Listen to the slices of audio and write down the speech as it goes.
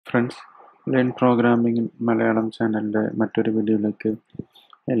Friends, learn programming in Malayalam ചാനലിൻ്റെ മറ്റൊരു വീഡിയോയിലേക്ക്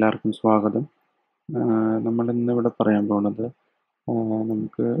എല്ലാവർക്കും സ്വാഗതം. നമ്മൾ ഇന്നിവിടെ പറയാൻ പോകുന്നത്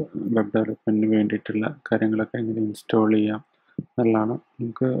നമുക്ക് വെബ് ഡെവലപ്മെൻറ്റിന് വേണ്ടിയിട്ടുള്ള കാര്യങ്ങളൊക്കെ എങ്ങനെ ഇൻസ്റ്റാൾ ചെയ്യാം എന്നുള്ളതാണ്.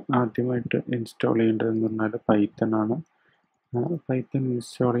 നമുക്ക് ആദ്യമായിട്ട് ഇൻസ്റ്റാൾ ചെയ്യേണ്ടതെന്ന് പറഞ്ഞാൽ പൈത്തൺ ആണ്. പൈത്തൺ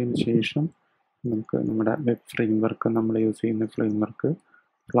ഇൻസ്റ്റാൾ ചെയ്തതിന് ശേഷം നമുക്ക് നമ്മുടെ വെബ് ഫ്രെയിംവർക്ക്, നമ്മൾ യൂസ് ചെയ്യുന്ന ഫ്രെയിംവർക്ക്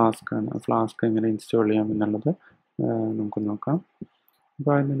ഫ്ലാസ്ക് ആണ്. ഫ്ലാസ്ക് എങ്ങനെ ഇൻസ്റ്റാൾ ചെയ്യാം എന്നുള്ളത് നമുക്ക് നോക്കാം.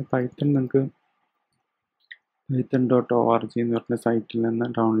 അപ്പോൾ അതിന് പൈത്തൺ നിങ്ങൾക്ക് python.org എന്ന് പറഞ്ഞ സൈറ്റിൽ നിന്ന്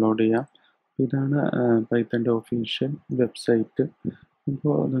ഡൗൺലോഡ് ചെയ്യാം. ഇതാണ് പൈത്തൻ്റെ ഒഫീഷ്യൽ വെബ്സൈറ്റ്.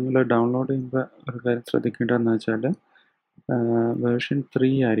 ഇപ്പോൾ നിങ്ങൾ ഡൗൺലോഡ് ചെയ്യുമ്പോൾ ഒരു കാര്യം ശ്രദ്ധിക്കേണ്ടതെന്ന് വെച്ചാൽ വേർഷൻ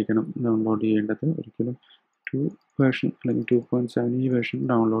 3 ആയിരിക്കണം ഡൗൺലോഡ് ചെയ്യേണ്ടത്. ഒരിക്കലും 2 വേർഷൻ അല്ലെങ്കിൽ 2.7 ഈ വേർഷൻ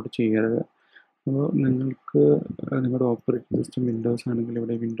ഡൗൺലോഡ് ചെയ്യരുത്. അപ്പോൾ നിങ്ങൾക്ക് നിങ്ങളുടെ ഓപ്പറേറ്റിംഗ് സിസ്റ്റം വിൻഡോസ് ആണെങ്കിൽ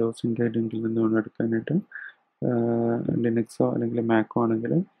ഇവിടെ വിൻഡോസിൻ്റെ ലിങ്കിൽ നിന്ന് വേണം എടുക്കാനായിട്ട്. ലിനക്സോ അല്ലെങ്കിൽ മാക്കോ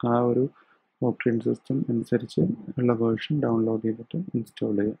ആണെങ്കിൽ ആ ഒരു ഓപ്പറേറ്റിംഗ് സിസ്റ്റം അനുസരിച്ച് ഉള്ള വേർഷൻ ഡൗൺലോഡ് ചെയ്തിട്ട്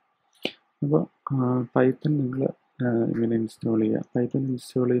ഇൻസ്റ്റാൾ ചെയ്യുക. അപ്പോൾ പൈത്തൺ നിങ്ങൾ ഇങ്ങനെ ഇൻസ്റ്റാൾ ചെയ്യുക. പൈത്തൺ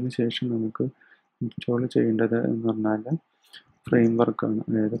ഇൻസ്റ്റാൾ ചെയ്തതിന് ശേഷം നമുക്ക് ഇൻസ്റ്റാൾ ചെയ്യേണ്ടത് എന്ന് പറഞ്ഞാൽ ഫ്രെയിംവർക്കാണ്,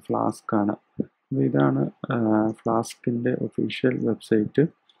 അതായത് ഫ്ലാസ്ക് ആണ്. അപ്പോൾ ഇതാണ് ഫ്ലാസ്കിൻ്റെ ഒഫീഷ്യൽ വെബ്സൈറ്റ്.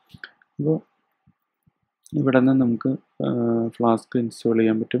 അപ്പോൾ ഇവിടെ നിന്ന് നമുക്ക് ഫ്ലാസ്ക് ഇൻസ്റ്റാൾ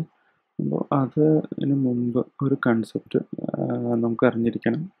ചെയ്യാൻ പറ്റും. അപ്പോൾ അതിന് മുമ്പ് ഒരു കൺസെപ്റ്റ് നമുക്ക്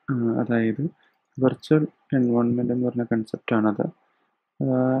അറിഞ്ഞിരിക്കണം. അതായത് വെർച്വൽ എൻവയോൺമെൻറ്റ് എന്ന് പറഞ്ഞ കൺസെപ്റ്റാണത്.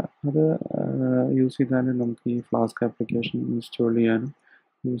 അത് യൂസ് ചെയ്താലേ നമുക്ക് ഈ ഫ്ലാസ്ക് ആപ്ലിക്കേഷൻ ഇൻസ്റ്റാൾ ചെയ്യാനും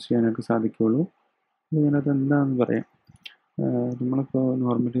യൂസ് ചെയ്യാനൊക്കെ സാധിക്കുകയുള്ളൂ. ഞാനത് എന്താണെന്ന് പറയാം. നമ്മളിപ്പോൾ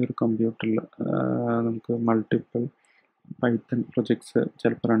നോർമലി ഒരു കമ്പ്യൂട്ടറിൽ നമുക്ക് മൾട്ടിപ്പിൾ പൈത്തൺ പ്രൊജക്ട്സ്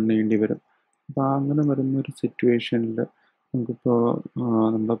ചിലപ്പോൾ റൺ ചെയ്യേണ്ടി വരും. അപ്പോൾ അങ്ങനെ വരുന്നൊരു സിറ്റുവേഷനിൽ നമുക്കിപ്പോൾ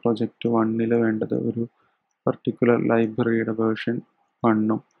നമ്മുടെ പ്രൊജക്റ്റ് 1 വേണ്ടത് ഒരു പർട്ടിക്കുലർ ലൈബ്രറിയുടെ വേർഷൻ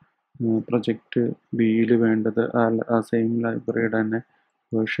 1ഉം പ്രൊജക്റ്റ് ബിയിൽ വേണ്ടത് ആ സെയിം ലൈബ്രറിയുടെ തന്നെ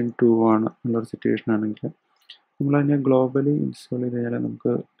വേർഷൻ 2 ആണ് ഉള്ളൊരു സിറ്റുവേഷൻ ആണെങ്കിൽ നമ്മളതിനെ ഗ്ലോബലി ഇൻസ്റ്റാൾ ചെയ്ത് കഴിഞ്ഞാൽ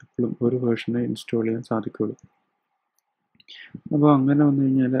നമുക്ക് എപ്പോഴും ഒരു വേർഷനെ ഇൻസ്റ്റാൾ ചെയ്യാൻ സാധിക്കുള്ളൂ. അപ്പോൾ അങ്ങനെ വന്നു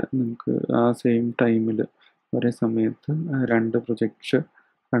കഴിഞ്ഞാൽ നമുക്ക് ആ സെയിം ടൈമിൽ ഒരേ സമയത്ത് 2 പ്രൊജക്ട്സ്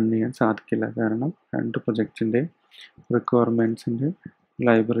റൺ ചെയ്യാൻ സാധിക്കില്ല. കാരണം 2 പ്രൊജക്റ്റിൻ്റെ റിക്വയർമെൻറ്റ്സിൻ്റെ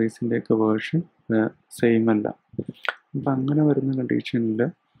ലൈബ്രറീസിൻ്റെയൊക്കെ വേർഷൻ സെയിം അല്ല. അപ്പം അങ്ങനെ വരുന്ന കണ്ടീഷനിൽ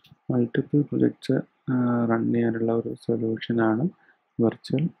മൾട്ടിപ്പിൾ പ്രൊജക്ട്സ് റൺ ചെയ്യാനുള്ള ഒരു സൊല്യൂഷനാണ്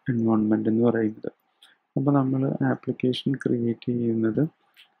വെർച്വൽ എൻവയോൺമെൻറ്റ് എന്ന് പറയുന്നത്. അപ്പോൾ നമ്മൾ ആപ്ലിക്കേഷൻ ക്രിയേറ്റ് ചെയ്യുന്നത്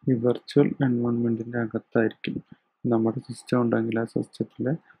ഈ വെർച്വൽ എൻവയോൺമെൻറ്റിൻ്റെ അകത്തായിരിക്കും. നമ്മുടെ സിസ്റ്റം ഉണ്ടെങ്കിൽ ആ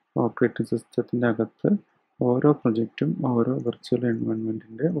സിസ്റ്റത്തിലെ ഓപ്പറേറ്റിംഗ് സിസ്റ്റത്തിൻ്റെ അകത്ത് ഓരോ പ്രൊജക്റ്റും ഓരോ വെർച്വൽ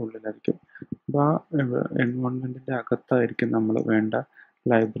എൻവയോൺമെൻറ്റിൻ്റെ ഉള്ളിലായിരിക്കും. അപ്പോൾ ആ എൻവയോൺമെൻറ്റിൻ്റെ അകത്തായിരിക്കും നമ്മൾ വേണ്ട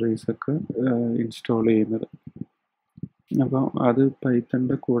ലൈബ്രറീസൊക്കെ ഇൻസ്റ്റാൾ ചെയ്യുന്നത്. അപ്പോൾ അത്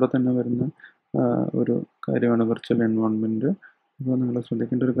പൈത്തണിൻ്റെ കൂടെ തന്നെ വരുന്ന ഒരു കാര്യമാണ് വെർച്വൽ എൻവയോൺമെൻറ്റ്. അപ്പോൾ നിങ്ങൾ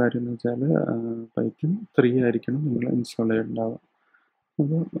ശ്രദ്ധിക്കേണ്ട ഒരു കാര്യം എന്ന് വെച്ചാൽ പൈത്തൺ 3 ആയിരിക്കണം നിങ്ങൾ ഇൻസ്റ്റാൾ ചെയ്യേണ്ടാവുക.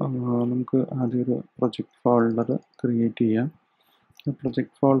 അപ്പോൾ നമുക്ക് ആദ്യം ഒരു പ്രൊജക്റ്റ് ഫോൾഡർ ക്രിയേറ്റ് ചെയ്യാം.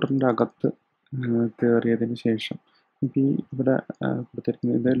 പ്രൊജക്റ്റ് ഫോൾഡറിൻ്റെ അകത്ത് കയറിയതിന് ശേഷം ഇപ്പോൾ ഇവിടെ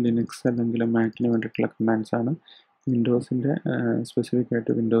കൊടുത്തിരിക്കുന്നത് ഇത് ലിനക്സ് അല്ലെങ്കിൽ മാക്കിന് വേണ്ടിയിട്ടുള്ള കമാൻഡ്സ് ആണ്. വിൻഡോസിൻ്റെ സ്പെസിഫിക്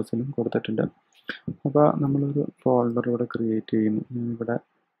ആയിട്ട് വിൻഡോസിലും കൊടുത്തിട്ടുണ്ട്. അപ്പോൾ നമ്മളൊരു ഫോൾഡർ ഇവിടെ ക്രിയേറ്റ് ചെയ്യുന്നു. ഇവിടെ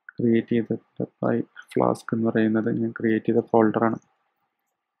ക്രിയേറ്റ് ചെയ്തിട്ട് ഫ്ലാസ്ക് എന്ന് പറയുന്നത് ഞാൻ ക്രിയേറ്റ് ചെയ്ത ഫോൾഡറാണ്.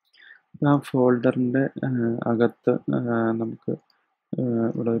 ആ ഫോൾഡറിൻ്റെ അകത്ത് നമുക്ക്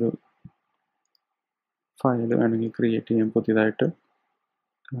ഇവിടെ ഒരു ഫയൽ വേണമെങ്കിൽ ക്രിയേറ്റ് ചെയ്യാൻ പുതിയതായിട്ട്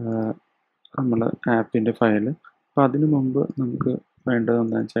നമ്മൾ ആപ്പിൻ്റെ ഫയൽ. അപ്പോൾ അതിനു മുമ്പ് നമുക്ക്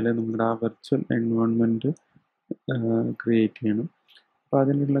വേണ്ടതെന്ന് വെച്ചാൽ നമ്മുടെ ആ വെർച്വൽ എൻവയോൺമെൻറ്റ് ക്രിയേറ്റ് ചെയ്യണം. അപ്പോൾ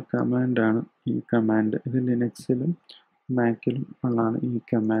അതിനുള്ള കമാൻഡാണ് ഈ കമാൻഡ്. ഇത് ലിനക്സിലും മാക്കിലും ഉള്ളതാണ് ഈ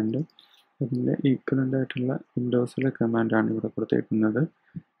കമാൻഡ്. ഇതിൻ്റെ ഈക്വലൻ്റ് ആയിട്ടുള്ള വിൻഡോസിലെ കമാൻഡാണ് ഇവിടെ കൊടുത്തേക്കുന്നത്.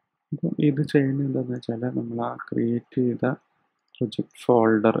 അപ്പോൾ ഇത് ചെയ്യുന്നത് എന്താണെന്ന് വെച്ചാൽ നമ്മൾ ആ ക്രിയേറ്റ് ചെയ്ത പ്രൊജക്റ്റ്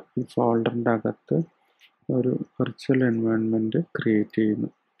ഫോൾഡർ, ഈ ഫോൾഡറിൻ്റെ അകത്ത് ഒരു വെർച്വൽ എൻവയോൺമെൻറ്റ് ക്രിയേറ്റ് ചെയ്യുന്നു.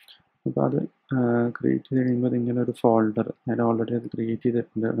 അപ്പോൾ അത് ക്രിയേറ്റ് ചെയ്ത് കഴിയുമ്പോൾ ഇങ്ങനെ ഒരു ഫോൾഡർ, ഞാൻ ഓൾറെഡി അത് ക്രിയേറ്റ്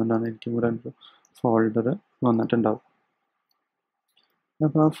ചെയ്തിട്ടുണ്ട്, അതുകൊണ്ടാണ് എനിക്കും കൂടെ ഒരു ഫോൾഡർ വന്നിട്ടുണ്ടാവും.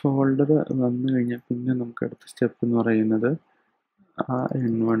 അപ്പോൾ ആ ഫോൾഡർ വന്നു കഴിഞ്ഞാൽ പിന്നെ നമുക്ക് അടുത്ത സ്റ്റെപ്പ് എന്ന് പറയുന്നത് ആ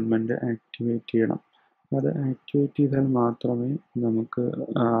എൻവയോൺമെൻറ്റ് ആക്ടിവേറ്റ് ചെയ്യണം. അത് ആക്ടിവേറ്റ് ചെയ്താൽ മാത്രമേ നമുക്ക്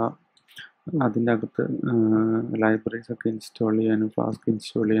അതിൻ്റെ അകത്ത് ലൈബ്രറീസൊക്കെ ഇൻസ്റ്റാൾ ചെയ്യാനും ഫ്ലാസ്ക്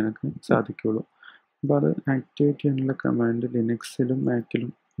ഇൻസ്റ്റാൾ ചെയ്യാനൊക്കെ സാധിക്കുകയുള്ളൂ. അപ്പോൾ അത് ആക്ടിവേറ്റ് ചെയ്യാനുള്ള കമാൻഡ് ലിനക്സിലും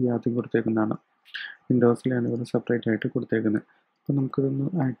മാക്കിലും ഈ ആദ്യം കൊടുത്തേക്കുന്നതാണ്. വിൻഡോസിലാണ് ഇവിടെ സെപ്പറേറ്റ് ആയിട്ട് കൊടുത്തേക്കുന്നത്. അപ്പോൾ നമുക്കിതൊന്ന്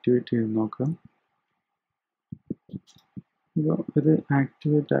ആക്ടിവേറ്റ് ചെയ്ത് നോക്കാം. അപ്പോൾ ഇത്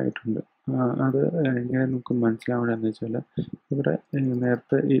ആക്ടിവേറ്റ് ആയിട്ടുണ്ട്. അത് എങ്ങനെ നമുക്ക് മനസ്സിലാവണമെന്ന് വെച്ചാൽ ഇവിടെ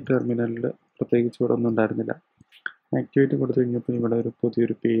നേരത്തെ ഈ ടെർമിനലിൽ പ്രത്യേകിച്ച് ഇവിടെ ഒന്നും ഉണ്ടായിരുന്നില്ല. ആക്ടിവേറ്റ് കൊടുത്തു കഴിഞ്ഞപ്പോൾ ഇവിടെ ഒരു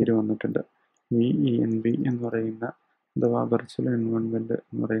പുതിയൊരു പേര് വന്നിട്ടുണ്ട്. VENV എന്ന് പറയുന്ന അഥവാ വെർച്വൽ എൻവയോൺമെൻറ്റ്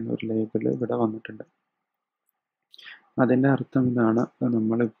എന്ന് പറയുന്ന ഒരു ലേബൽ ഇവിടെ വന്നിട്ടുണ്ട്. അതിൻ്റെ അർത്ഥം ഇതാണ്,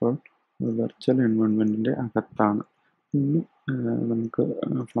 നമ്മളിപ്പോൾ വെർച്വൽ എൻവയോൺമെൻറ്റിൻ്റെ അകത്താണ്. ഇനി നമുക്ക്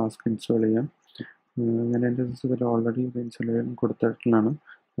ഫ്ലാസ്ക് ഇൻസ്റ്റാൾ ചെയ്യാം. ഞാൻ എൻ്റെ സിസ്റ്റത്തിൽ ഓൾറെഡി ഇത് ഇൻസ്റ്റാൾ ചെയ്യാൻ കൊടുത്തിട്ടുള്ളതാണ്,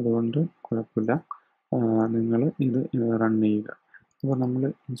 അതുകൊണ്ട് കുഴപ്പമില്ല. നിങ്ങൾ ഇത് റൺ ചെയ്യുക. അപ്പോൾ നമ്മൾ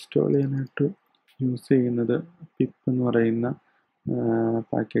ഇൻസ്റ്റാൾ ചെയ്യാനായിട്ട് യൂസ് ചെയ്യുന്നത് പിപ്പ് എന്ന് പറയുന്ന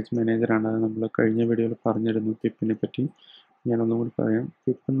പാക്കേജ് മാനേജറാണ്. അത് നമ്മൾ കഴിഞ്ഞ വീഡിയോയിൽ പറഞ്ഞിരുന്നു പിപ്പിനെ പറ്റി. ഞാനൊന്നും കൂടി പറയാം.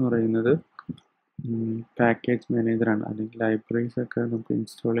 പിപ്പ് എന്ന് പറയുന്നത് പാക്കേജ് മാനേജറാണ്, അല്ലെങ്കിൽ ലൈബ്രറീസ് ഒക്കെ നമുക്ക്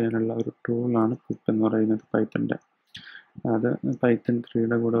ഇൻസ്റ്റാൾ ചെയ്യാനുള്ള ഒരു ടൂളാണ് പിപ്പ് എന്ന് പറയുന്നത് പൈത്തൻ്റെ. അത് പൈത്തൺ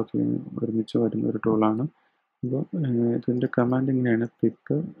 3യുടെ കൂടെ ഒക്കെ ഒരുമിച്ച് വരുന്ന ഒരു ടൂളാണ്. അപ്പോൾ ഇതിൻ്റെ കമാൻഡ് ഇങ്ങനെയാണ്: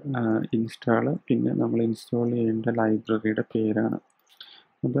 പിപ്പ് ഇൻസ്റ്റാള്, പിന്നെ നമ്മൾ ഇൻസ്റ്റാൾ ചെയ്യേണ്ട ലൈബ്രറിയുടെ പേരാണ്.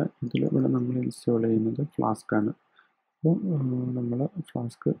 അപ്പോൾ ഇവിടെ നമ്മൾ ഇൻസ്റ്റാൾ ചെയ്യുന്നത് ഫ്ലാസ്ക് ആണ്. അപ്പോൾ നമ്മൾ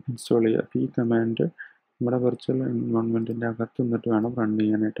ഫ്ലാസ്ക് ഇൻസ്റ്റാൾ ചെയ്യുക. അപ്പോൾ ഈ കമാൻഡ് നമ്മുടെ വെർച്വൽ എൻവയോൺമെൻറ്റിൻ്റെ അകത്ത് നിന്നിട്ട് വേണം റൺ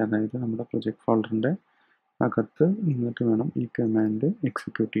ചെയ്യാനായിട്ട്. അതായത് നമ്മുടെ പ്രൊജക്റ്റ് ഫോൾഡറിൻ്റെ അകത്ത് നിന്നിട്ട് വേണം ഈ കമാൻഡ്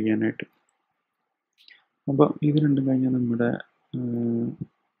എക്സിക്യൂട്ട് ചെയ്യാനായിട്ട്. അപ്പോൾ ഇത് രണ്ടും കഴിഞ്ഞാൽ നമ്മുടെ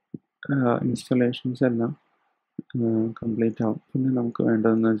ഇൻസ്റ്റലേഷൻസ് എല്ലാം കംപ്ലീറ്റ് ആവും. പിന്നെ നമുക്ക്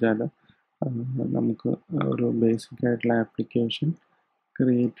വേണ്ടതെന്ന് വെച്ചാൽ നമുക്ക് ഒരു ബേസിക് ആയിട്ടുള്ള ആപ്ലിക്കേഷൻ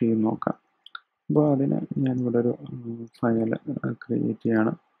ക്രിയേറ്റ് ചെയ്ത് നോക്കാം. അപ്പോൾ അതിന് ഞാനിവിടെ ഒരു ഫയൽ ക്രിയേറ്റ്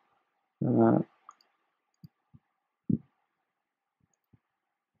ചെയ്യണം.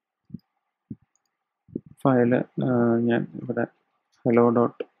 ഫയൽ ഞാൻ ഇവിടെ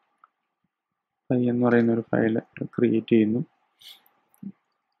hello.py എന്ന് പറയുന്ന ഒരു ഫയൽ ക്രിയേറ്റ് ചെയ്യുന്നു.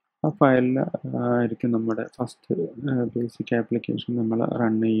 ആ ഫയലിൽ ആയിരിക്കും നമ്മുടെ ഫസ്റ്റ് ബേസിക് ആപ്ലിക്കേഷൻ നമ്മൾ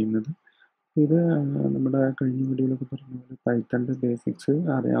റൺ ചെയ്യുന്നത്. ഇത് നമ്മുടെ കഴിഞ്ഞ വീഡിയോയിലൊക്കെ പറഞ്ഞ പോലെ പൈത്തണിൻ്റെ ബേസിക്സ്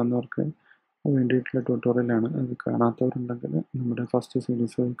അറിയാവുന്നവർക്ക് വേണ്ടിയിട്ടുള്ള ട്യൂട്ടോറിയലാണ്. അത് കാണാത്തവരുണ്ടെങ്കിൽ നമ്മുടെ ഫസ്റ്റ്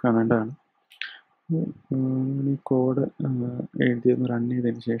സീരീസ് കാണേണ്ടതാണ്. ഈ കോഡ് എഴുതിയൊന്ന് റൺ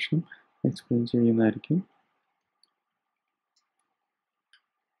ചെയ്തതിന് ശേഷം എക്സ്പ്ലെയിൻ ചെയ്യുന്നതായിരിക്കും.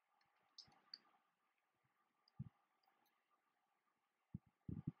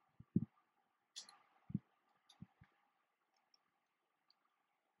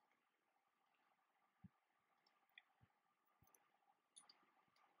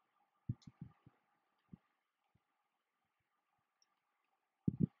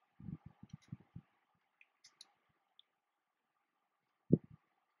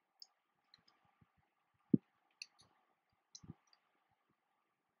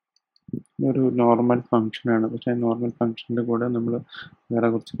 ഒരു നോർമൽ ഫങ്ഷനാണ്, പക്ഷേ നോർമൽ ഫങ്ഷൻ്റെ കൂടെ നമ്മൾ വേറെ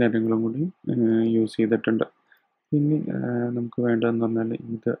കുറച്ച് കാര്യങ്ങളും കൂടി യൂസ് ചെയ്തിട്ടുണ്ട്. ഇനി നമുക്ക് വേണ്ടതെന്ന് പറഞ്ഞാൽ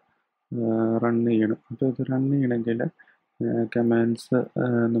ഇത് റൺ ചെയ്യണം. അപ്പോൾ ഇത് റൺ ചെയ്യണമെങ്കിൽ കമാൻഡ്സ്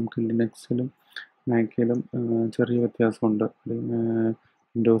നമുക്ക് ലിനക്സിലും മാക്കിലും ചെറിയ വ്യത്യാസമുണ്ട്,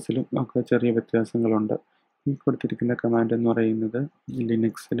 വിൻഡോസിലും ഒക്കെ ചെറിയ വ്യത്യാസങ്ങളുണ്ട്. ഈ കൊടുത്തിരിക്കുന്ന കമാൻഡ് എന്ന് പറയുന്നത്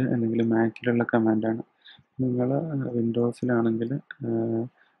ലിനക്സിൽ അല്ലെങ്കിൽ മാക്കിലുള്ള കമാൻഡാണ്. നിങ്ങൾ വിൻഡോസിലാണെങ്കിൽ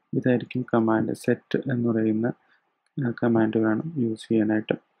ഇതായിരിക്കും കമാൻഡ്. സെറ്റ് എന്ന് പറയുന്ന കമാൻഡ് വേണം യൂസ്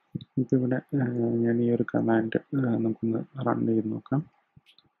ചെയ്യാനായിട്ട്. ഇപ്പോൾ ഇവിടെ ഞാൻ ഈ ഒരു കമാൻഡ് നമുക്കൊന്ന് റൺ ചെയ്ത് നോക്കാം.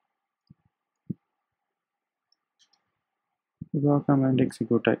 ഇപ്പോൾ ആ കമാൻഡ്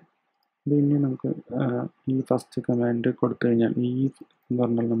എക്സിക്യൂട്ടായി. ഇനി നമുക്ക് ഈ ഫസ്റ്റ് കമാൻഡ് കൊടുത്തു കഴിഞ്ഞാൽ ഈ എന്ന്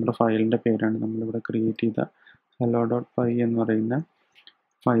പറഞ്ഞാൽ നമ്മുടെ ഫയലിൻ്റെ പേരാണ്. നമ്മളിവിടെ ക്രിയേറ്റ് ചെയ്ത hello.py എന്ന് പറയുന്ന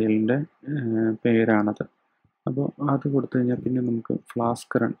ഫയലിൻ്റെ പേരാണത്. അപ്പോൾ അത് കൊടുത്തു കഴിഞ്ഞാൽ പിന്നെ നമുക്ക്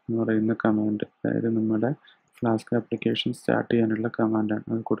ഫ്ലാസ്ക് റൺ എന്ന് പറയുന്ന കമാൻഡ്, അതായത് നമ്മുടെ ഫ്ലാസ്ക് ആപ്ലിക്കേഷൻ സ്റ്റാർട്ട് ചെയ്യാനുള്ള കമാൻഡാണ്,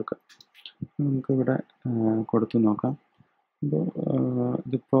 അത് കൊടുക്കുക. നമുക്കിവിടെ കൊടുത്തു നോക്കാം. അപ്പോൾ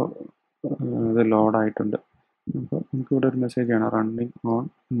ഇതിപ്പോൾ ഇത് ലോഡായിട്ടുണ്ട്. അപ്പോൾ നമുക്കിവിടെ ഒരു മെസ്സേജ് കാണാം, റണ്ണിങ് ഓൺ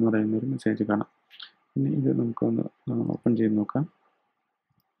എന്ന് പറയുന്ന ഒരു മെസ്സേജ് കാണാം. ഇനി ഇത് നമുക്കൊന്ന് ഓപ്പൺ ചെയ്ത് നോക്കാം.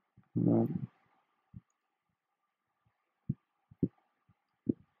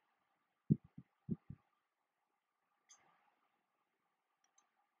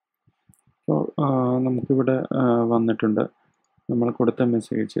 അപ്പോൾ നമുക്കിവിടെ വന്നിട്ടുണ്ട്, നമ്മൾ കൊടുത്ത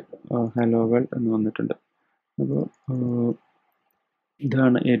മെസ്സേജ് ഹലോ വേൾഡ് എന്ന് വന്നിട്ടുണ്ട്. അപ്പോൾ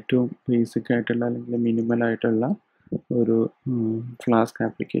ഇതാണ് ഏറ്റവും ബേസിക് ആയിട്ടുള്ള അല്ലെങ്കിൽ മിനിമൽ ആയിട്ടുള്ള ഒരു ഫ്ലാസ്ക്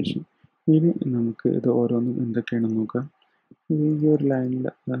ആപ്ലിക്കേഷൻ. ഇനി നമുക്ക് ഇത് ഓരോന്നും എന്തൊക്കെയാണെന്ന് നോക്കാം. ഈ ഒരു ലൈനിൽ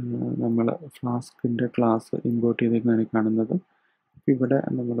നമ്മൾ ഫ്ലാസ്കിൻ്റെ ക്ലാസ് ഇമ്പോർട്ട് ചെയ്തേക്കാണ് കാണുന്നത്. ഇവിടെ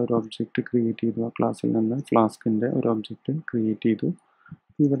നമ്മളൊരു ഒബ്ജക്റ്റ് ക്രിയേറ്റ് ചെയ്തു. ആ ക്ലാസ്സിൽ നിന്ന് ഫ്ലാസ്കിൻ്റെ ഒരു ഒബ്ജക്റ്റ് ക്രിയേറ്റ് ചെയ്തു.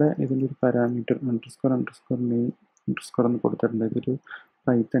 ഇവിടെ ഇതിൻ്റെ ഒരു പാരാമീറ്റർ അണ്ടർസ്കോർ നെയിം അണ്ടർസ്കോർ എന്ന് കൊടുത്തിട്ടുണ്ട്. ഇതൊരു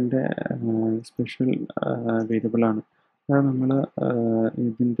പൈത്തൻ്റെ സ്പെഷ്യൽ വേരിയബിളാണ്. അത് നമ്മൾ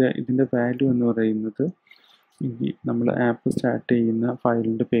ഇതിൻ്റെ വാല്യൂ എന്ന് പറയുന്നത് നമ്മൾ ആപ്പ് സ്റ്റാർട്ട് ചെയ്യുന്ന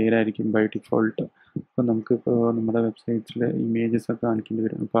ഫയലിൻ്റെ പേരായിരിക്കും ബൈ ഡിഫോൾട്ട്. അപ്പോൾ നമുക്കിപ്പോൾ നമ്മുടെ വെബ്സൈറ്റിൽ ഇമേജസ് ഒക്കെ കാണിക്കേണ്ടി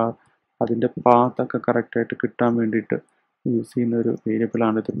വരും. അപ്പോൾ അതിൻ്റെ പാത്തൊക്കെ കറക്റ്റായിട്ട് കിട്ടാൻ വേണ്ടിയിട്ട് യൂസ് ചെയ്യുന്ന ഒരു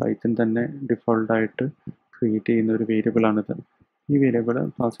വേരിയബിളാണിത്. പൈത്തൺ തന്നെ ഡിഫോൾട്ടായിട്ട് ക്രിയേറ്റ് ചെയ്യുന്ന ഒരു വേരിയബിളാണിത്. ഈ വേരിയബിൾ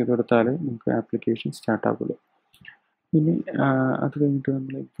പാസ് ചെയ്ത് കൊടുത്താൽ നമുക്ക് ആപ്ലിക്കേഷൻ സ്റ്റാർട്ട് ആവുള്ളൂ. ഇനി അത് കഴിഞ്ഞിട്ട്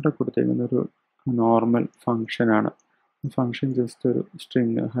നമ്മൾ ഇവിടെ കൊടുത്തേക്കുന്ന ഒരു നോർമൽ ഫങ്ഷനാണ്. ഫങ്ഷൻ ജസ്റ്റ് ഒരു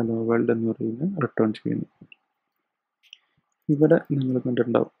സ്ട്രിങ് ഹലോ വേൾഡ് എന്ന് പറയുന്നത് റിട്ടേൺ ചെയ്യുന്നു. ഇവിടെ നിങ്ങൾ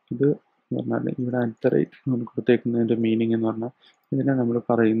കണ്ടിട്ടുണ്ടാവും, ഇത് എന്ന് പറഞ്ഞാൽ ഇവിടെ @ നമ്മൾ കൊടുത്തേക്കുന്നതിൻ്റെ മീനിങ് എന്ന് പറഞ്ഞാൽ ഇതിനെ നമ്മൾ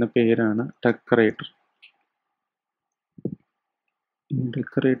പറയുന്ന പേരാണ് ഡെക്കറേറ്റർ. ഈ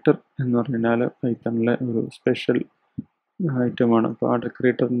ഡെക്കറേറ്റർ എന്ന് പറഞ്ഞാൽ പൈത്തണിലെ ഒരു സ്പെഷ്യൽ ഐറ്റമാണ്. അപ്പോൾ ആ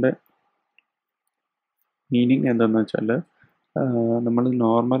ഡെക്കറേറ്ററിൻ്റെ മീനിങ് എന്താണെന്ന് വെച്ചാൽ നമ്മൾ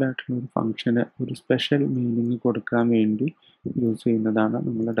നോർമലായിട്ടുള്ള ഒരു ഫങ്ഷന് ഒരു സ്പെഷ്യൽ മീനിങ് കൊടുക്കാൻ വേണ്ടി യൂസ് ചെയ്യുന്നതാണ്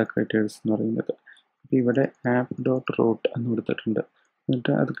നമ്മൾ ഡെക്കറേറ്റേഴ്സ് എന്ന് പറയുന്നത്. അപ്പോൾ ഇവിടെ app.root എന്ന് കൊടുത്തിട്ടുണ്ട്.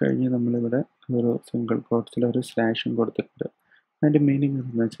 എന്നിട്ട് അത് കഴിഞ്ഞ് നമ്മളിവിടെ ഒരു സിംഗിൾ കോട്ട്സിൽ ഒരു സ്ലാഷും കൊടുത്തിട്ടുണ്ട്. അതിൻ്റെ മീനിങ്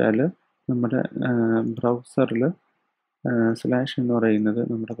എന്താണെന്ന് വെച്ചാൽ നമ്മുടെ ബ്രൗസറിൽ സ്ലാഷ് എന്ന് പറയുന്നത്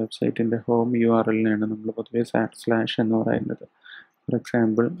നമ്മുടെ വെബ്സൈറ്റിൻ്റെ ഹോം URL-നെയാണ് നമ്മൾ പൊതുവെ സ്ലാഷ് എന്ന് പറയുന്നത്. ഫോർ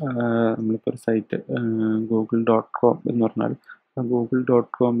എക്സാമ്പിൾ, നമ്മളിപ്പോൾ ഒരു സൈറ്റ് google.com എന്ന് പറഞ്ഞാൽ ആ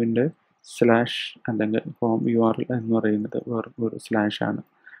google.com-ൻ്റെ സ്ലാഷ് അല്ലെങ്കിൽ ഹോം URL എന്ന് പറയുന്നത് ഒരു സ്ലാഷാണ്.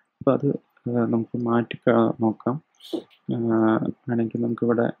 അപ്പോൾ അത് നമുക്ക് മാറ്റി നോക്കാം. ആണെങ്കിൽ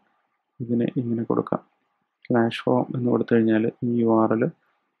നമുക്കിവിടെ ഇതിനെ ഇങ്ങനെ കൊടുക്കാം, /home എന്ന് കൊടുത്തു കഴിഞ്ഞാൽ ഈ URL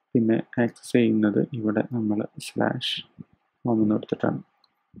പിന്നെ ആക്സസ് ചെയ്യുന്നത് ഇവിടെ നമ്മൾ /home എന്ന് കൊടുത്തിട്ടാണ്.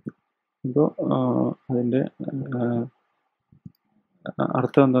 അപ്പോൾ അതിൻ്റെ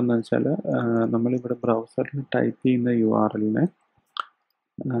അർത്ഥം എന്താണെന്ന് വെച്ചാൽ നമ്മളിവിടെ ബ്രൗസറിൽ ടൈപ്പ് ചെയ്യുന്ന URL-നെ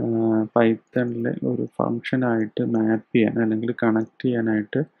പൈത്തണിലെ ഒരു ഫങ്ഷനായിട്ട് മാപ്പ് ചെയ്യാൻ അല്ലെങ്കിൽ കണക്ട്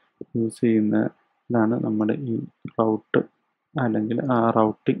ചെയ്യാനായിട്ട് യൂസ് ചെയ്യുന്നതാണ് നമ്മുടെ ഈ റൗട്ട് അല്ലെങ്കിൽ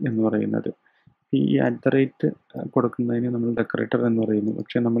റൗട്ടിംഗ് എന്ന് പറയുന്നത്. ഈ @ കൊടുക്കുന്നതിന് നമ്മൾ ഡെക്കറേറ്റർ എന്ന് പറയുന്നു.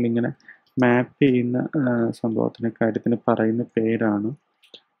 പക്ഷെ നമ്മളിങ്ങനെ മാപ്പ് ചെയ്യുന്ന കാര്യത്തിന് പറയുന്ന പേരാണ്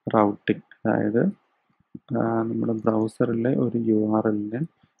റൗട്ടിംഗ്. അതായത് നമ്മുടെ ബ്രൗസറിലെ ഒരു URL-നെ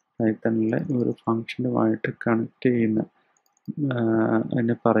പൈത്തണിലെ ഒരു ഫങ്ഷനുമായിട്ട് കണക്ട് ചെയ്യുന്ന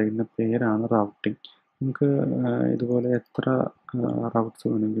അതിന് പറയുന്ന പേരാണ് റൗട്ടിംഗ്. നമുക്ക് ഇതുപോലെ എത്ര റൗട്ട്സ്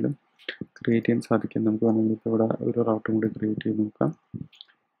വേണമെങ്കിലും ക്രിയേറ്റ് ചെയ്യാൻ സാധിക്കും. നമുക്ക് വേണമെങ്കിൽ ഇപ്പോൾ ഇവിടെ ഒരു റൗട്ടും കൂടി ക്രിയേറ്റ് ചെയ്ത് നോക്കാം.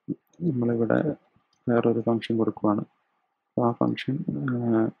 നമ്മളിവിടെ വേറൊരു ഫങ്ഷൻ കൊടുക്കുകയാണ്. അപ്പോൾ ആ ഫങ്ഷൻ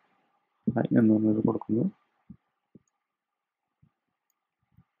എന്ന് പറഞ്ഞത് കൊടുക്കുന്നു.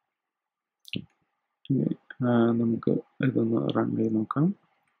 നമുക്ക് ഇതൊന്ന് റൺ ചെയ്ത് നോക്കാം.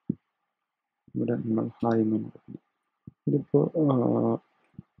 ഇവിടെ നമ്മൾ ഹായ് എന്ന് കൊടുക്കുന്നു. ഇതിപ്പോൾ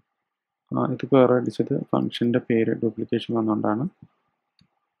എറർ അടിച്ചത് ഫങ്ഷൻ്റെ പേര് ഡ്യൂപ്ലിക്കേഷൻ വന്നുകൊണ്ടാണ്.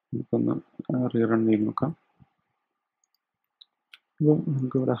 നമുക്കൊന്ന് റീറൺ ചെയ്ത് നോക്കാം. അപ്പോൾ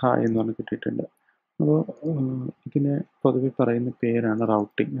നമുക്കിവിടെ ഹായ് എന്ന് പറഞ്ഞ് കിട്ടിയിട്ടുണ്ട്. അപ്പോൾ ഇതിനെ പൊതുവെ പറയുന്ന പേരാണ്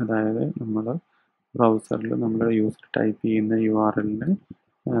റൗട്ടിംഗ്. അതായത് നമ്മൾ ബ്രൗസറിൽ നമ്മുടെ യൂസർ ടൈപ്പ് ചെയ്യുന്ന URL-നെ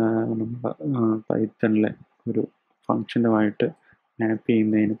നമ്മൾ പൈത്തണിലെ ഒരു ഫങ്ഷനുമായിട്ട് മാപ്പ്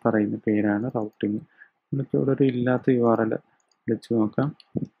ചെയ്യുന്നതിന് പറയുന്ന പേരാണ് റൗട്ടിംഗ്. നമുക്കിപ്പോൾ ഇവിടെ ഒരു ഇല്ലാത്ത URL വിളിച്ച് നോക്കാം.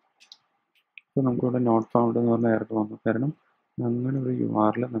 അപ്പോൾ നമുക്കിവിടെ നോട്ട് ഫൗണ്ട് എന്ന് പറഞ്ഞ എറർ വന്നു. കാരണം അങ്ങനെ ഒരു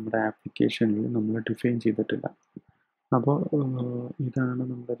URL നമ്മുടെ ആപ്ലിക്കേഷനിൽ നമ്മൾ ഡിഫൈൻ ചെയ്തിട്ടില്ല. അപ്പോൾ ഇതാണ്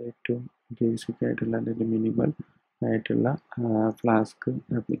നമ്മുടെ ഏറ്റവും ബേസിക് ആയിട്ടുള്ള അല്ലെങ്കിൽ മിനിമൽ ആയിട്ടുള്ള ഫ്ലാസ്ക്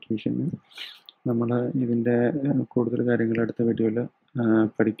ആപ്ലിക്കേഷന്. നമ്മൾ ഇതിൻ്റെ കൂടുതൽ കാര്യങ്ങൾ അടുത്ത വീഡിയോയിൽ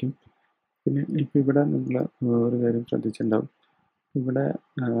പഠിക്കും. പിന്നെ ഇപ്പോൾ ഇവിടെ നിങ്ങൾ ഒരു കാര്യം ശ്രദ്ധിച്ചിട്ടുണ്ടാവും, ഇവിടെ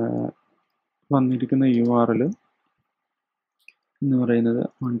വന്നിരിക്കുന്ന URL എന്ന് പറയുന്നത്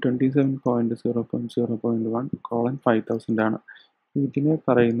 127.0.0.1:5000 ആണ്. ഇതിന്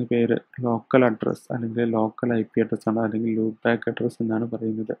പറയുന്ന പേര് ലോക്കൽ അഡ്രസ്സ് അല്ലെങ്കിൽ ലോക്കൽ IP അഡ്രസ്സ് ആണ്, അല്ലെങ്കിൽ ലൂപ്പ് ബാക്ക് അഡ്രസ്സ് എന്നാണ്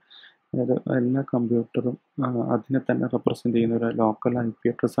പറയുന്നത്. അതായത് എല്ലാ കമ്പ്യൂട്ടറും അതിനെ തന്നെ റെപ്രസെൻ്റ് ചെയ്യുന്ന ഒരു ലോക്കൽ IP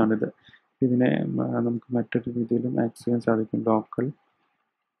അഡ്രസ്സാണിത്. ഇതിനെ നമുക്ക് മറ്റൊരു രീതിയിലും ആക്സസ് ചെയ്യാൻ സാധിക്കും. ലോക്കൽ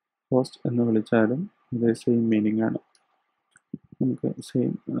ഹോസ്റ്റ് എന്ന് വിളിച്ചാലും ഇത് സെയിം മീനിങ് ആണ്. നമുക്ക്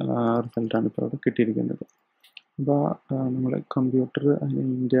സെയിം റിസൾട്ടാണ് ഇപ്പോൾ അവിടെ കിട്ടിയിരിക്കുന്നത്. അപ്പോൾ നമ്മൾ കമ്പ്യൂട്ടർ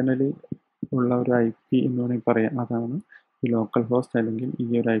ഇൻറ്റേർണലി ഉള്ള ഒരു IP എന്ന് വേണമെങ്കിൽ പറയാം. അതാണ് ഈ ലോക്കൽ ഹോസ്റ്റ് അല്ലെങ്കിൽ ഈ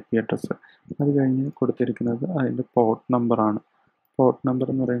ഒരു IP അഡ്രസ്സ്. അത് കഴിഞ്ഞ് കൊടുത്തിരിക്കുന്നത് അതിൻ്റെ പോർട്ട് നമ്പറാണ്. പോർട്ട് നമ്പർ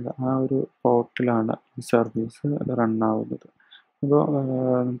എന്ന് പറയുന്നത് ആ ഒരു പോർട്ടിലാണ് ഈ സർവീസ് റൺ ആവുന്നത്. അപ്പോൾ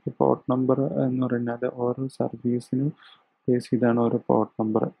നമുക്ക് പോർട്ട് നമ്പർ എന്ന് പറയുന്നത് ഓരോ സർവീസിനും ബേസ് ചെയ്താണ് ഓരോ പോർട്ട്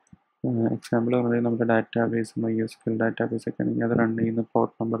നമ്പർ. എക്സാമ്പിൾ പറയുന്നത് നമ്മുടെ ഡാറ്റാബേസ് MySQL ഡാറ്റാബേസ് ഒക്കെ ആണെങ്കിൽ അത് റൺ ചെയ്യുന്ന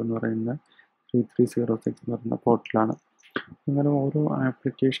പോർട്ട് നമ്പർ എന്ന് പറയുന്നത് 3306 എന്ന് പറയുന്ന പോർട്ടിലാണ്. അങ്ങനെ ഓരോ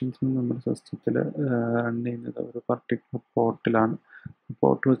ആപ്ലിക്കേഷൻസും നമ്മുടെ സിസ്റ്റത്തിൽ റൺ ചെയ്യുന്നത് ഒരു പർട്ടിക്കുലർ പോർട്ടിലാണ്.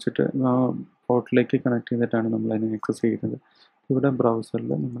 പോർട്ട് വെച്ചിട്ട് പോർട്ടിലേക്ക് കണക്ട് ചെയ്തിട്ടാണ് നമ്മളതിനെ ആക്സസ് ചെയ്യുന്നത്. ഇവിടെ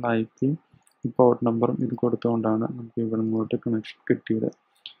ബ്രൗസറിൽ നമ്മൾ IP പോർട്ട് നമ്പറും ഇത് കൊടുത്തുകൊണ്ടാണ് നമുക്ക് ഇവിടെ ഇങ്ങോട്ട് കണക്ഷൻ കിട്ടിയത്.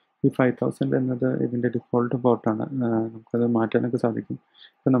 ഈ 5000 എന്നത് ഇതിൻ്റെ ഡിഫോൾട്ട് പോർട്ടാണ്. നമുക്കത് മാറ്റാനൊക്കെ സാധിക്കും.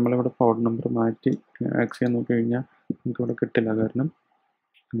 ഇപ്പം നമ്മളിവിടെ പോർട്ട് നമ്പർ മാറ്റി ആക്സസ് ചെയ്യാൻ നോക്കി കഴിഞ്ഞാൽ നമുക്കിവിടെ കിട്ടില്ല. കാരണം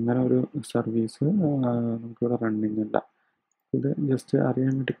അങ്ങനെ ഒരു സർവീസ് നമുക്കിവിടെ റണ്ണിങ് അല്ല. ഇത് ജസ്റ്റ്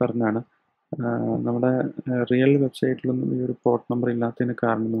അറിയാൻ വേണ്ടി പറഞ്ഞതാണ്. നമ്മുടെ റിയൽ വെബ്സൈറ്റിലൊന്നും ഈ ഒരു പോർട്ട് നമ്പർ ഇല്ലാത്തതിന്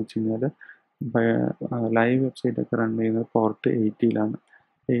കാരണം എന്ന് വെച്ച് കഴിഞ്ഞാൽ ലൈവ് വെബ്സൈറ്റൊക്കെ റൺ ചെയ്യുന്നത് പോർട്ട് 80ലാണ്.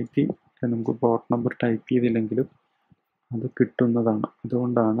 80 നമുക്ക് പോർട്ട് നമ്പർ ടൈപ്പ് ചെയ്തില്ലെങ്കിലും അത് കിട്ടുന്നതാണ്.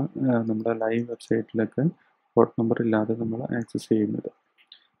 അതുകൊണ്ടാണ് നമ്മുടെ ലൈവ് വെബ്സൈറ്റിലൊക്കെ പോർട്ട് നമ്പർ ഇല്ലാതെ നമ്മൾ ആക്സസ് ചെയ്യുന്നത്.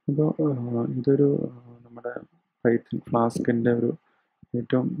 അപ്പോൾ ഇതൊരു നമ്മുടെ പൈത്തൺ ഫ്ലാസ്കിൻ്റെ ഒരു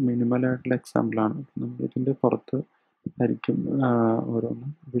ഏറ്റവും മിനിമലായിട്ടുള്ള എക്സാമ്പിളാണ്. നമ്മൾ ഇതിൻ്റെ പുറത്ത് ആയിരിക്കും ഓരോന്ന്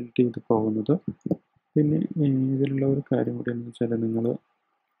ബിൽഡ് ചെയ്ത് പോകുന്നത്. പിന്നെ ഇതിലുള്ള ഒരു കാര്യം കൂടി എന്ന് വെച്ചാൽ നിങ്ങൾ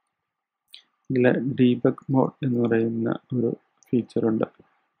ഇതിൽ ഡീബഗ് മോഡ് എന്ന് പറയുന്ന ഒരു ഫീച്ചറുണ്ട്.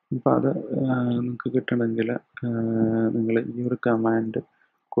 അപ്പോൾ അത് നിങ്ങൾക്ക് കിട്ടണമെങ്കിൽ നിങ്ങൾ ഈ ഒരു കമാൻഡ്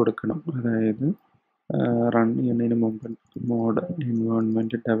കൊടുക്കണം. അതായത് റൺ ചെയ്യുന്നതിന് മുമ്പ് മോഡ്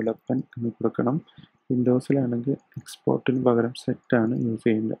എൻവയോൺമെൻറ്റ് ഡെവലപ്മെൻറ്റ് എന്ന് കൊടുക്കണം. വിൻഡോസിലാണെങ്കിൽ എക്സ്പോർട്ടിന് പകരം സെറ്റാണ് യൂസ്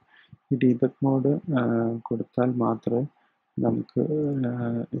ചെയ്യുന്നത്. ഈ ഡീബഗ് മോഡ് കൊടുത്താൽ മാത്രമേ നമുക്ക്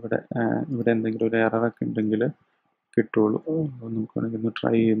ഇവിടെ എന്തെങ്കിലും ഒരു എററൊക്കെ ഉണ്ടെങ്കിൽ കിട്ടുള്ളൂ. നമുക്ക് വേണമെങ്കിൽ ഒന്ന്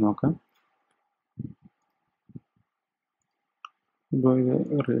ട്രൈ ചെയ്ത് നോക്കാം. ഇപ്പോൾ ഇത്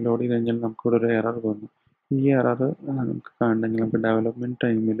റീലോഡ് ചെയ്ത് കഴിഞ്ഞാൽ നമുക്കിവിടെ ഒരു എറർ വന്നു. ഈ എറർ നമുക്ക് കാണണമെങ്കിൽ നമുക്ക് ഡെവലപ്മെൻറ്റ്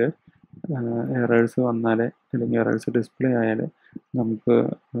ടൈമിൽ എറേഴ്സ് വന്നാലേ അല്ലെങ്കിൽ എറേഴ്സ് ഡിസ്പ്ലേ ആയാലേ നമുക്ക്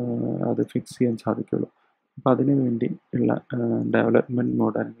അത് ഫിക്സ് ചെയ്യാൻ സാധിക്കുള്ളൂ. അപ്പോൾ അതിന് വേണ്ടി ഉള്ള ഡെവലപ്മെൻറ്റ്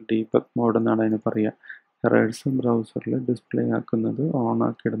മോഡ് അല്ലെങ്കിൽ ഡീബഗ് മോഡ് എന്നാണ് അതിന് പറയുക. എറേഴ്സ് ബ്രൗസറിൽ ഡിസ്പ്ലേ ആക്കുന്നത്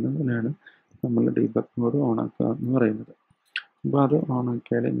ഓണാക്കിയിടുന്നതിനാണ് നമ്മൾ ഡീബഗ് മോഡ് ഓണാക്കുക എന്ന് പറയുന്നത്. അപ്പോൾ അത്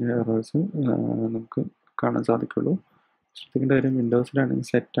ഓണാക്കിയാൽ ഇങ്ങനെ എറേഴ്സ് നമുക്ക് കാണാൻ സാധിക്കുള്ളൂ. ശ്രദ്ധിക്കേണ്ട കാര്യം വിൻഡോസിലാണെങ്കിൽ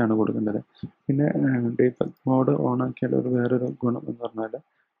സെറ്റാണ് കൊടുക്കേണ്ടത്. പിന്നെ ഡീബഗ് മോഡ് ഓണാക്കിയാൽ വേറൊരു ഗുണം എന്ന് പറഞ്ഞാൽ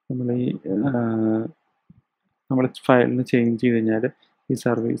നമ്മൾ ഫയലിന് ചേഞ്ച് ചെയ്ത് കഴിഞ്ഞാൽ ഈ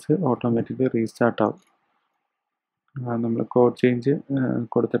സർവീസ് ഓട്ടോമാറ്റിക്കലി റീസ്റ്റാർട്ട് ആവും. നമ്മൾ കോഡ് ചേഞ്ച്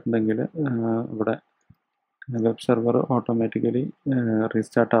കൊടുത്തിട്ടുണ്ടെങ്കിൽ ഇവിടെ വെബ് സെർവർ ഓട്ടോമാറ്റിക്കലി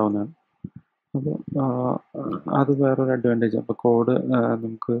റീസ്റ്റാർട്ട് ആവുന്നതാണ്. അപ്പോൾ അത് വേറൊരു അഡ്വാൻറ്റേജ്. അപ്പോൾ കോഡ്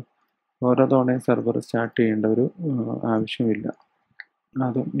നമുക്ക് ഓരോ തവണയും സെർവർ സ്റ്റാർട്ട് ചെയ്യേണ്ട ഒരു ആവശ്യമില്ല.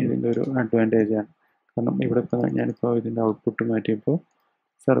 അതും ഇതിൻ്റെ ഒരു അഡ്വാൻറ്റേജാണ്. കാരണം ഇവിടെ ഇപ്പോൾ ഞാനിപ്പോൾ ഇതിൻ്റെ ഔട്ട്പുട്ട് മാറ്റിയപ്പോൾ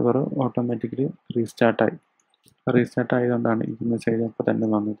സെർവർ ഓട്ടോമാറ്റിക്കലി റീസ്റ്റാർട്ടായി. റീസ്റ്റാർട്ട് ആയതുകൊണ്ടാണ് ഈ മെസ്സേജ് അപ്പോൾ തന്നെ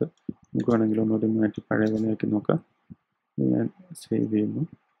വന്നത്. നമുക്ക് വേണമെങ്കിൽ ഒന്നുകൂടി മാറ്റി പഴയ പോലെ ആക്കി നോക്കാം. ഞാൻ സേവ് ചെയ്യുന്നു,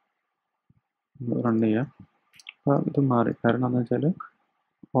 റൺ ചെയ്യാം. അപ്പോൾ ഇത് മാറി. കാരണം എന്താണെന്ന് വെച്ചാൽ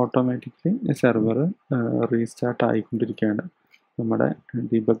ഓട്ടോമാറ്റിക്കലി സെർവർ റീസ്റ്റാർട്ട് ആയിക്കൊണ്ടിരിക്കുകയാണ്. നമ്മുടെ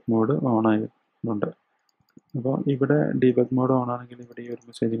ഡീബഗ് മോഡ് ഓൺ ആയിട്ടുണ്ട്. അപ്പോൾ ഇവിടെ ഡീബഗ് മോഡ് ഓൺ ആണെങ്കിൽ ഇവിടെ ഈ ഒരു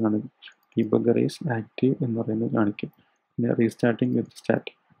മെസ്സേജ് കാണിക്കും, ഡീബഗർ ഈസ് ആക്റ്റീവ് എന്ന് പറയുന്നത് കാണിക്കും. പിന്നെ റീസ്റ്റാർട്ടിങ് വിത്ത്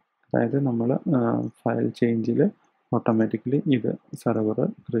സ്റ്റാർട്ട്, അതായത് നമ്മൾ ഫയൽ ചേഞ്ചിൽ ഓട്ടോമാറ്റിക്കലി ഇത് സെർവർ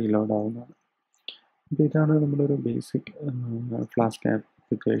റീലോഡ് ആവുന്നതാണ്. അപ്പോൾ ഇതാണ് നമ്മുടെ ഒരു ബേസിക് ഫ്ലാസ്ക്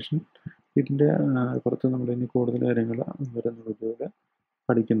ആപ്ലിക്കേഷൻ. ഇതിൻ്റെ പുറത്ത് നമ്മളിനി കൂടുതൽ കാര്യങ്ങൾ വരുന്ന വീഡിയോയിൽ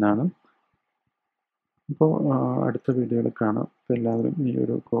പഠിക്കുന്നതാണ്. അപ്പോൾ അടുത്ത വീഡിയോയിൽ കാണാം. അപ്പോൾ എല്ലാവരും ഈ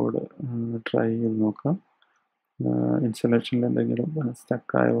ഒരു കോഡ് ട്രൈ ചെയ്ത് നോക്കാം. ഇൻസ്റ്റലേഷനിൽ എന്തെങ്കിലും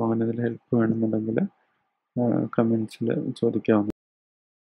സ്റ്റക്കായോ അങ്ങനെ എന്തെങ്കിലും ഹെൽപ്പ് വേണമെന്നുണ്ടെങ്കിൽ കമൻസിൽ ചോദിക്കാവുന്നതാണ്.